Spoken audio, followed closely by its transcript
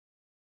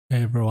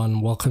Hey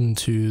everyone, welcome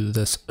to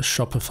this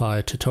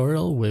Shopify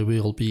tutorial where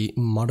we'll be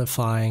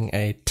modifying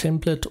a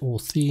template or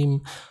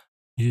theme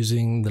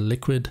using the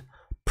Liquid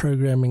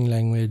programming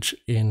language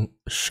in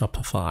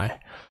Shopify.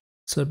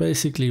 So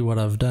basically what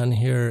I've done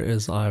here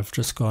is I've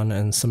just gone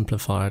and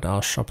simplified our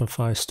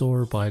Shopify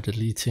store by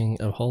deleting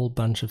a whole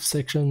bunch of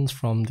sections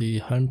from the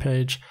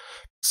homepage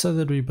so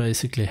that we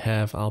basically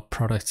have our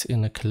products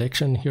in a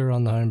collection here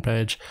on the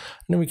homepage,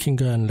 and then we can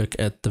go and look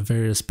at the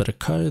various bit of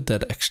code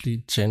that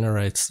actually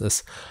generates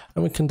this,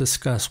 and we can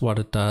discuss what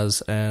it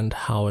does and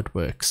how it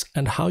works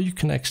and how you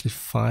can actually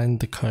find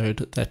the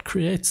code that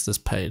creates this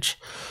page.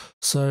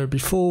 So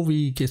before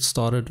we get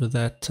started with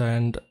that,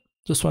 and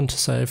just want to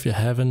say, if you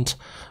haven't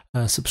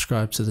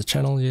subscribed to the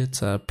channel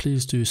yet,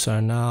 please do so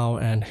now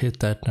and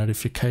hit that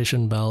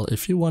notification bell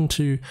if you want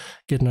to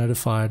get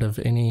notified of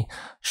any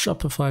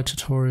Shopify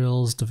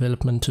tutorials,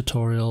 development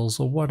tutorials,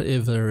 or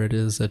whatever it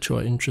is that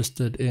you're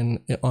interested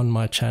in on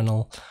my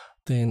channel.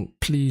 Then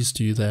please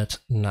do that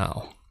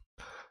now.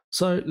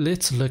 So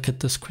let's look at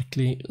this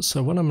quickly.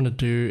 So what I'm going to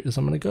do is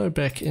I'm going to go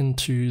back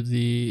into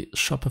the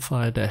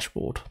Shopify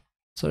dashboard.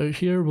 So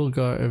here we'll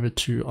go over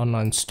to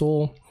online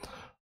store.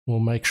 We'll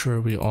make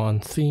sure we're on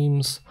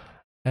themes,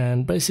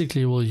 and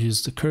basically we'll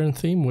use the current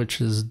theme,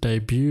 which is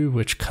debut,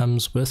 which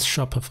comes with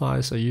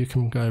Shopify, so you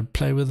can go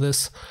play with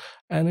this.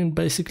 And then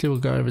basically we'll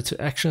go over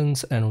to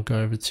actions and we'll go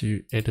over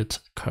to edit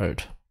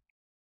code.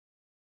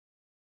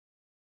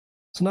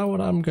 So now what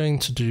I'm going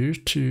to do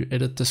to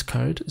edit this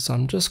code is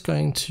I'm just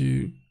going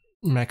to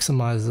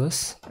maximize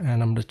this,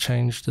 and I'm going to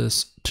change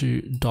this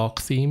to dark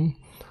theme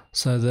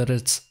so that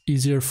it's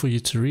easier for you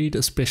to read,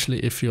 especially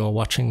if you are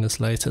watching this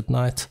late at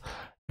night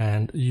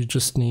and you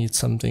just need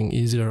something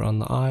easier on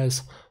the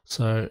eyes.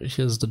 So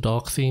here's the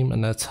dark theme,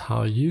 and that's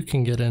how you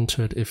can get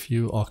into it if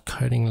you are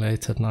coding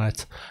late at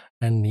night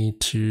and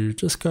need to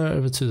just go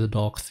over to the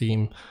dark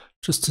theme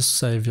just to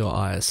save your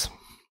eyes.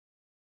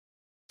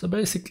 So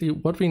basically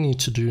what we need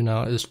to do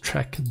now is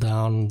track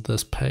down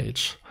this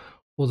page,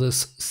 or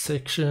this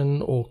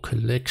section or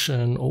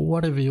collection, or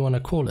whatever you want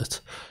to call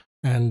it.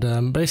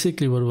 And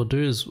basically what we'll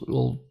do is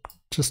we'll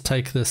just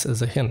take this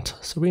as a hint.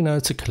 So we know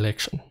it's a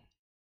collection.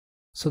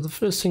 So the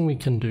first thing we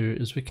can do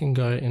is we can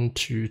go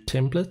into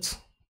templates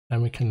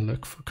and we can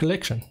look for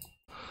collection.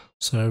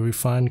 So we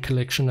find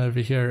collection over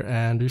here,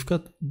 and we've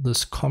got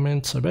this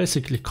comment. So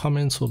basically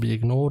comments will be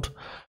ignored.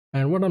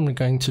 And what I'm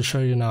going to show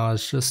you now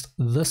is just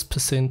this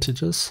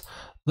percentages.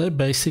 They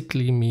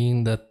basically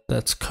mean that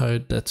that's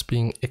code that's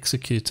being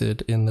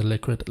executed in the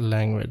Liquid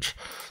language.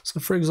 So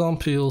for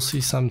example, you'll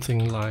see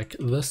something like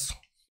this.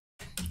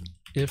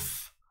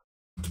 If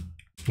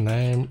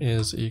name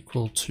is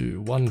equal to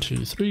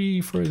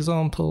 123, for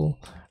example,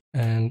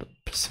 and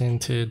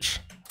percentage,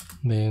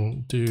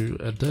 then do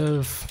a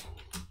div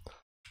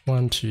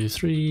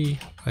 123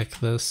 like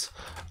this,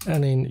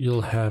 and then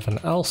you'll have an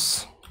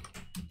else,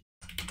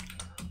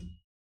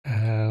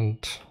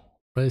 and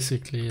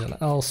basically an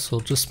else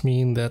will just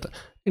mean that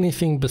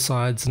anything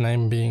besides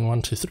name being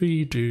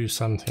 123, do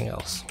something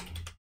else.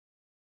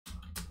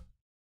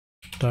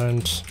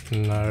 Don't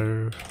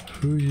know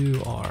who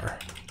you are.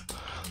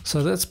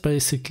 So that's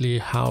basically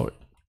how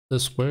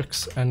this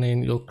works, and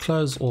then you'll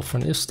close off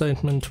an if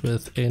statement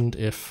with end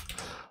if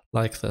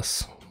like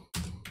this.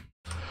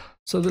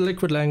 So the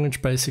Liquid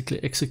language basically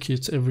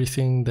executes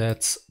everything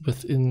that's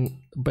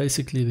within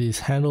basically these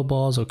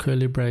handlebars or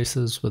curly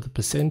braces with a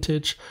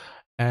percentage,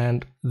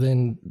 and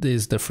then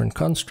there's different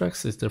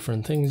constructs, there's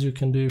different things you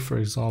can do. For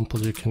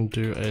example, you can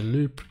do a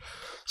loop,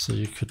 so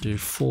you could do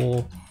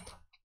for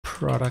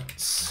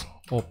products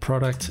or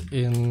product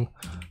in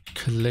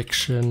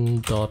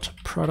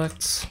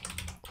collection.products,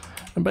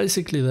 and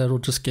basically that'll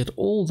just get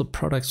all the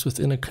products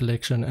within a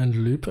collection and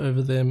loop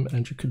over them,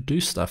 and you could do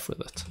stuff with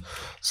it.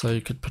 So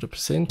you could put a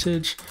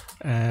percentage,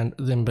 and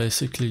then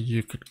basically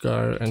you could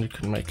go and you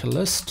could make a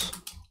list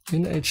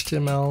in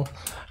HTML,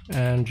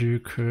 and you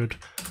could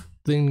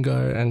then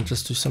go and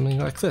just do something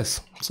like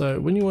this. So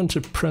when you want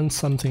to print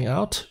something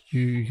out,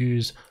 you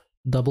use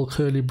double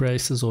curly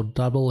braces or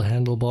double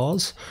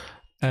handlebars,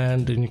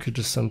 and then you could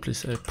just simply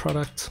say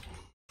product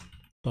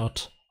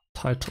dot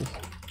title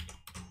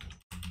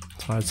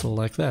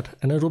like that,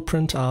 and it'll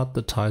print out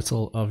the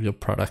title of your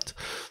product.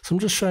 So I'm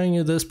just showing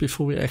you this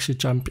before we actually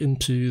jump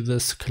into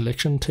this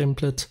collection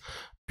template,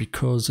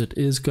 because it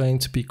is going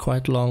to be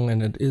quite long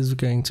and it is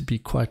going to be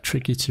quite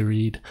tricky to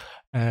read,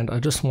 and I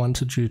just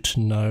wanted you to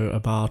know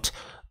about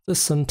the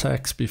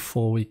syntax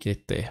before we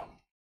get there.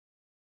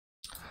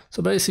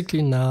 So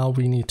basically now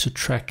we need to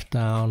track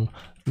down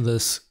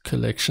this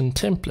collection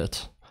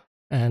template,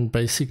 and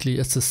basically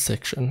it's a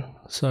section.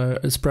 So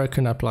it's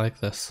broken up like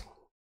this.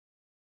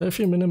 So if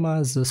you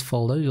minimize this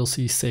folder, you'll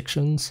see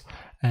sections,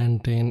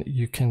 and then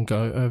you can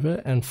go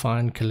over and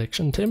find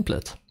collection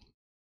template.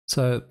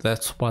 So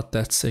that's what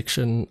that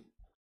section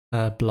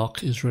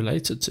block is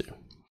related to.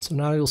 So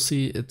now you'll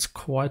see it's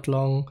quite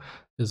long.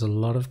 There's a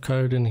lot of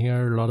code in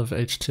here, a lot of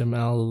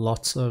HTML,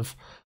 lots of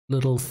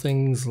little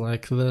things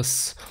like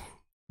this,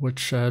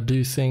 which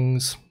do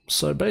things.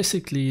 So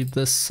basically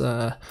this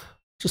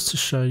just to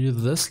show you,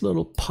 this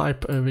little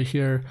pipe over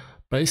here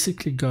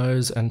basically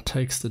goes and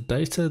takes the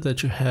data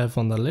that you have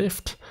on the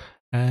left,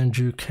 and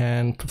you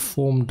can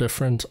perform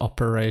different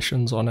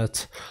operations on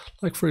it.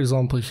 Like for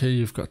example, here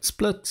you've got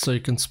split, so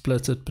you can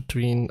split it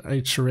between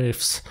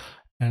hrefs,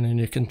 and then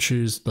you can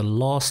choose the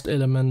last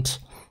element,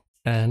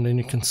 and then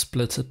you can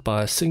split it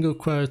by single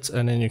quotes,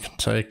 and then you can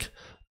take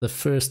the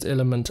first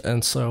element,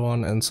 and so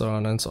on and so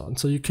on and so on.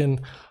 So you can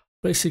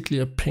basically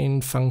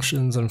append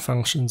functions and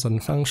functions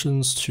and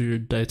functions to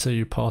data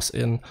you pass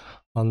in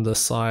on the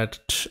side,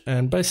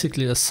 and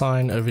basically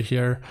assign over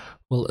here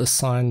will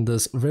assign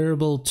this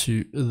variable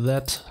to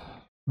that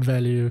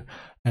value,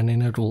 and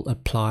then it will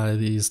apply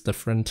these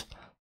different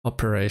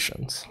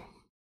operations.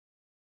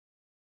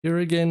 Here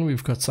again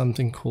we've got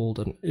something called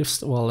an if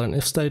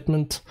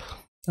statement,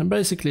 and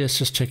basically it's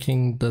just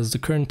checking, does the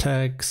current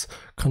tags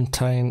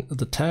contain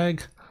the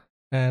tag,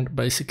 and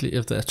basically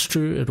if that's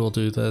true it will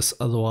do this,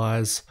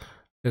 otherwise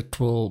it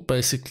will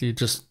basically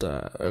just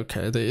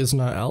okay, there is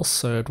no else,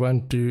 so it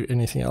won't do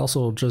anything else,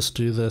 or just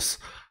do this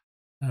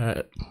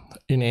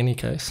in any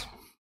case.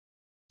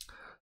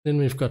 Then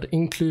we've got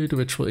include,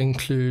 which will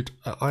include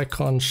an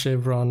icon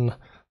chevron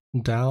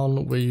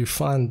down. Where you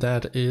find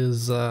that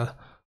is let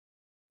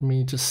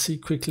me just see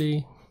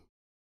quickly.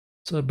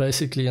 So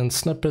basically in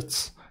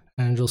snippets,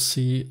 and you'll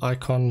see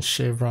icon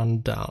chevron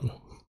down.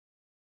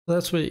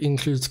 That's where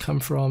includes come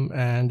from,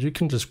 and you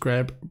can just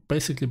grab,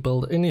 basically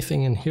build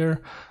anything in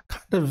here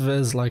kind of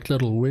as like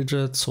little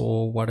widgets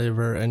or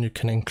whatever, and you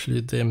can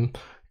include them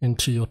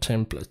into your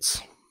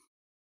templates.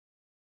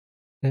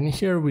 And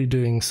here we're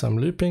doing some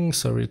looping,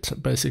 so we're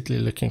basically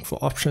looking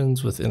for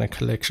options within a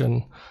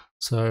collection.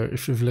 So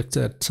if you've looked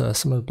at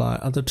some of my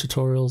other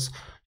tutorials,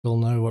 you'll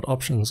know what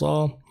options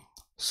are.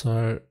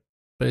 So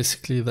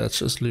basically that's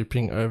just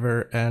looping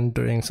over and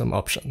doing some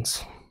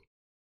options.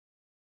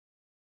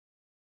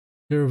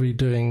 Here we're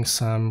doing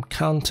some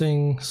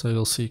counting, so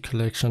you'll see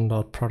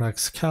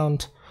collection.products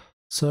count.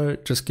 So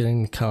just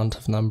getting the count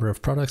of number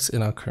of products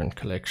in our current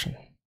collection.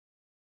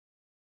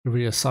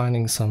 We're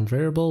assigning some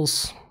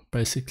variables.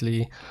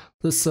 Basically,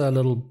 this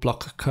little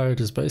block of code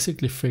is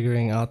basically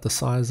figuring out the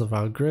size of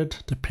our grid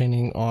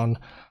depending on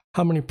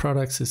how many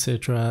products,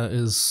 etc.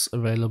 is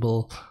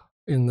available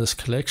in this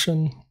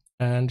collection.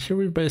 And here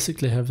we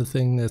basically have a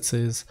thing that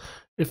says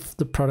if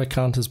the product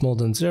count is more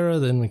than 0,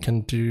 then we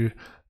can do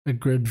a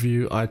grid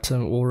view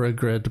item or a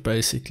grid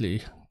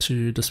basically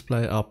to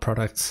display our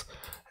products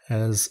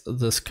as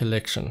this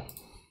collection.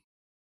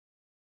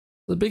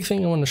 The big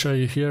thing I want to show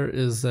you here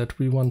is that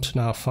we want to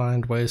now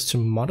find ways to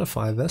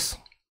modify this.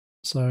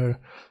 So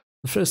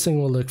the first thing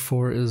we'll look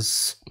for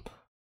is,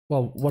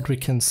 well, what we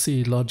can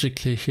see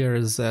logically here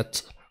is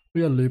that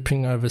we are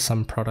looping over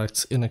some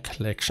products in a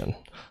collection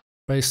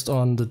based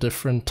on the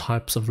different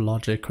types of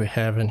logic we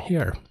have in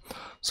here.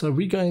 So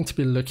we're going to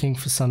be looking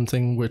for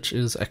something which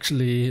is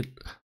actually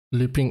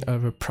looping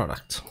over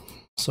product.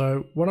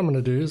 So what I'm going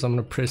to do is I'm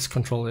going to press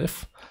Ctrl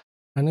F,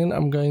 and then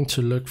I'm going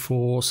to look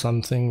for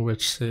something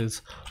which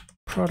says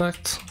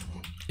product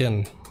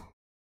in.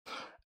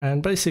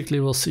 And basically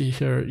we'll see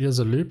here's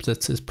a loop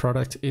that says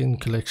product in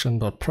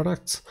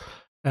collection.products,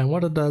 and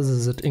what it does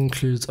is it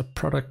includes a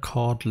product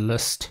card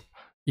list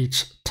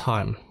each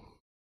time.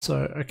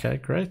 So okay,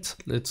 great,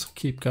 let's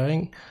keep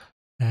going.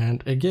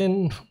 And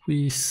again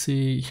we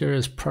see here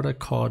is product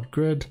card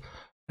grid,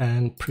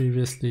 and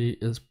previously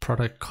is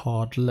product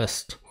card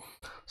list.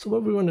 So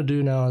what we want to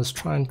do now is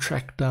try and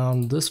track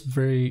down this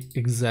very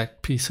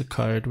exact piece of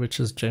code which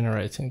is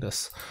generating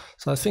this.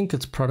 So I think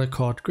it's product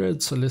card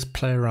grid, so let's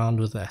play around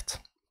with that.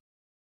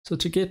 So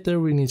to get there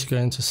we need to go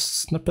into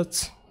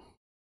snippets,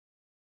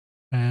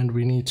 and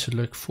we need to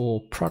look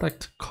for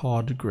product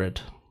card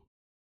grid.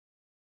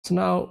 So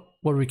now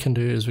what we can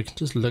do is we can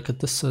just look at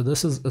this. So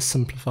this is a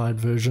simplified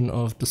version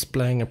of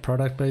displaying a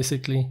product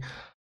basically.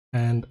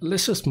 And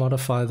let's just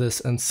modify this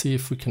and see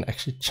if we can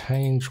actually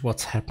change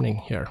what's happening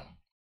here.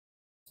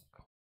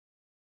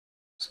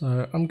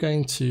 So I'm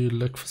going to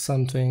look for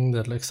something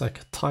that looks like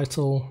a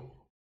title.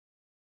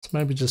 So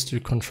maybe just do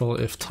Ctrl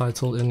F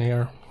title in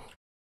here.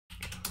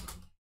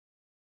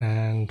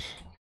 And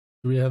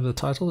do we have the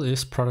title?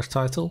 Yes, product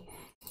title.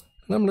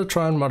 And I'm going to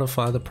try and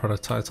modify the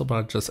product title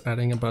by just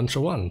adding a bunch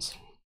of ones.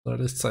 So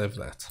let's save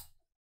that.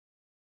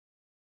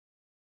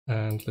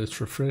 And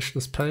let's refresh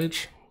this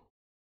page.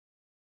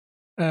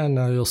 And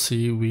now you'll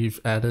see we've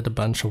added a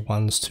bunch of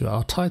ones to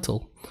our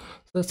title.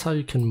 So that's how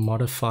you can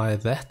modify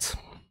that.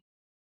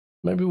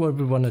 Maybe what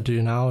we want to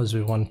do now is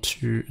we want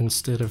to,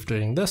 instead of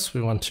doing this,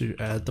 we want to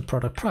add the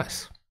product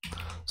price.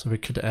 So we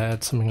could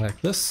add something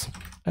like this,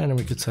 and then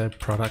we could say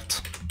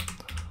product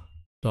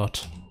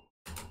dot,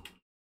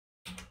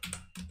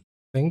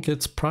 I think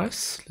it's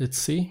price. Let's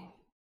see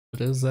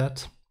if it is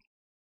that.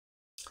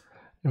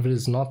 If it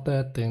is not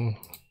that, then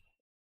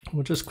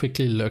we'll just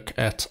quickly look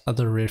at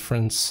other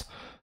reference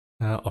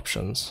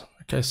options.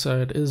 Okay,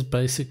 so it is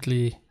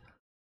basically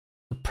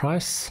the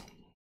price,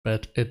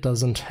 but it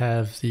doesn't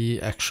have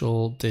the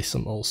actual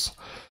decimals.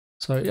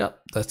 So yeah,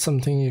 that's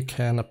something you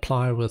can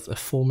apply with a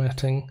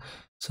formatting.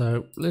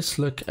 So let's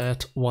look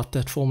at what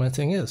that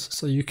formatting is.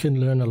 So you can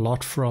learn a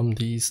lot from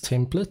these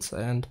templates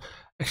and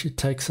actually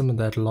take some of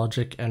that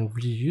logic and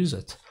reuse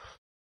it.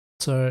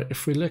 So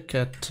if we look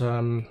at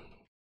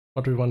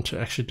what we want to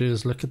actually do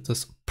is look at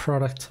this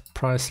product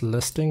price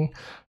listing,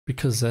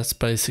 because that's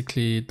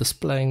basically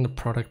displaying the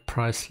product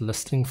price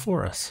listing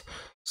for us.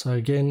 So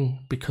again,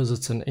 because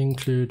it's an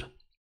include,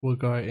 we'll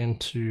go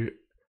into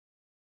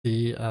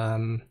the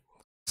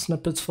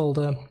snippets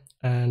folder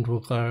and we'll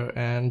go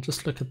and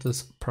just look at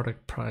this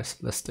product price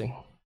listing.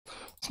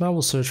 So now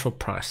we'll search for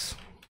price,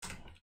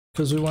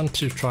 because we want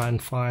to try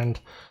and find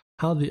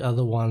how the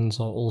other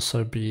ones are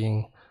also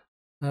being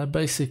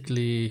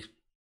basically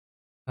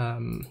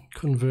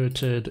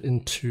converted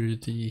into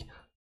the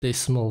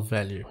decimal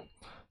value.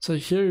 So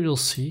here you'll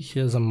see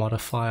here's a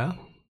modifier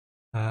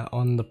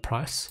on the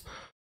price.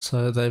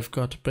 So they've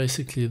got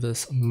basically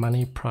this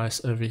money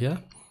price over here,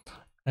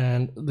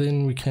 and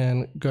then we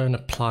can go and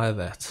apply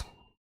that.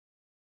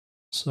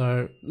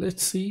 So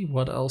let's see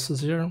what else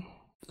is here.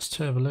 Just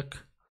to have a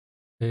look,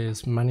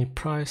 there's money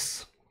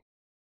price,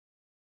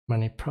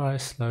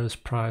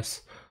 lowest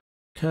price.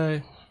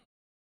 Okay,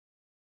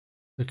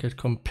 look at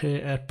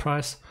compare at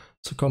price.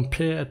 So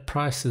compare at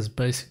price is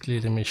basically,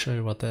 let me show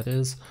you what that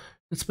is.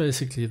 It's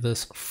basically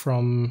this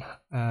from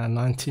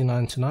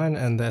 $19.99,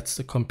 and that's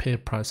the compare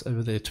price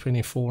over there,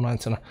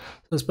 $24.99. So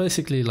it's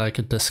basically like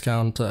a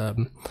discount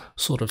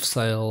sort of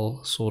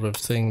sale sort of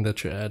thing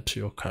that you add to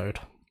your code.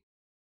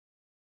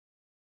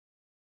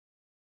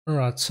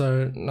 Alright,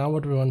 so now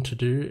what we want to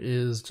do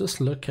is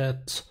just look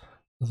at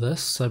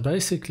this. So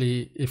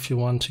basically, if you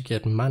want to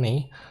get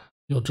money,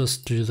 you'll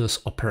just do this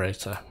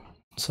operator.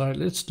 So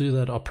let's do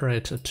that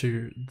operator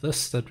to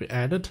this that we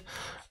added,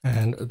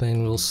 and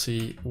then we'll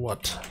see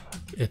what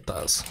it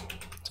does.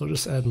 So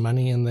just add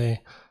money in there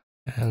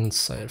and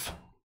save.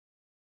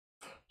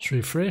 Let's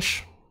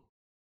refresh.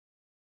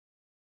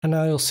 And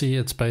now you'll see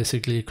it's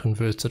basically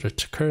converted it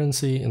to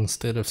currency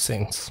instead of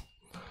cents.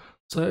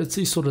 So it's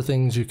these sort of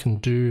things you can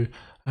do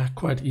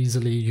quite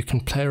easily. You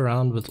can play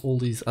around with all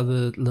these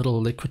other little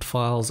liquid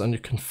files, and you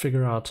can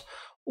figure out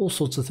all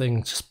sorts of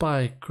things just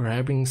by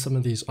grabbing some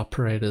of these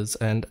operators.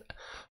 And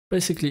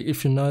basically,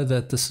 if you know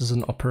that this is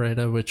an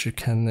operator which you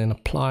can then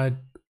apply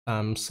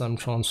some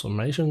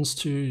transformations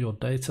to your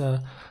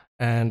data,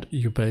 and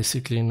you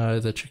basically know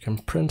that you can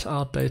print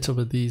out data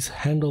with these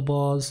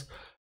handlebars,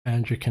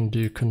 and you can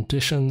do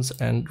conditions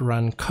and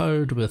run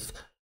code with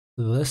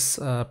this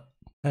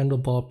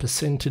handlebar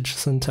percentage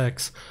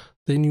syntax,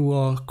 then you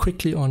are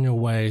quickly on your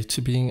way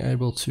to being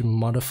able to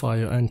modify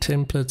your own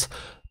templates,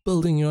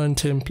 building your own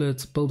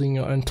templates, building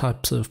your own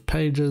types of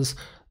pages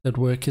that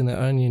work in their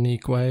own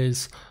unique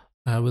ways.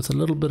 With a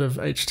little bit of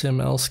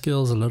HTML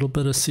skills, a little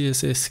bit of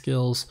CSS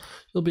skills,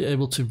 you'll be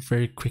able to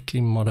very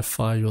quickly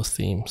modify your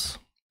themes.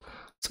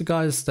 So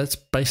guys, that's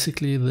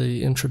basically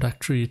the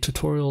introductory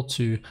tutorial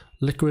to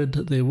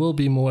Liquid. There will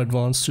be more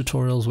advanced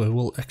tutorials where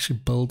we'll actually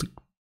build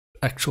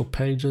actual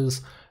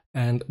pages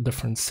and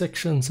different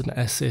sections and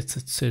assets,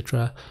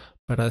 etc.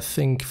 But I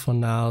think for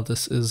now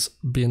this has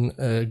been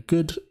a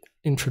good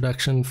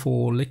introduction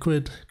for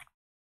Liquid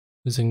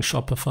using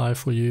Shopify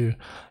for you.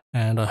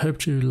 And I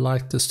hope you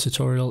liked this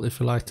tutorial.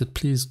 If you liked it,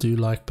 please do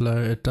like below.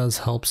 It does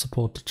help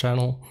support the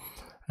channel.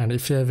 And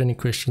if you have any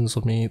questions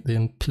for me,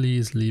 then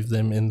please leave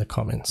them in the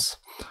comments.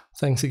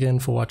 Thanks again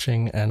for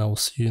watching, and I'll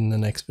see you in the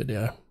next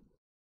video.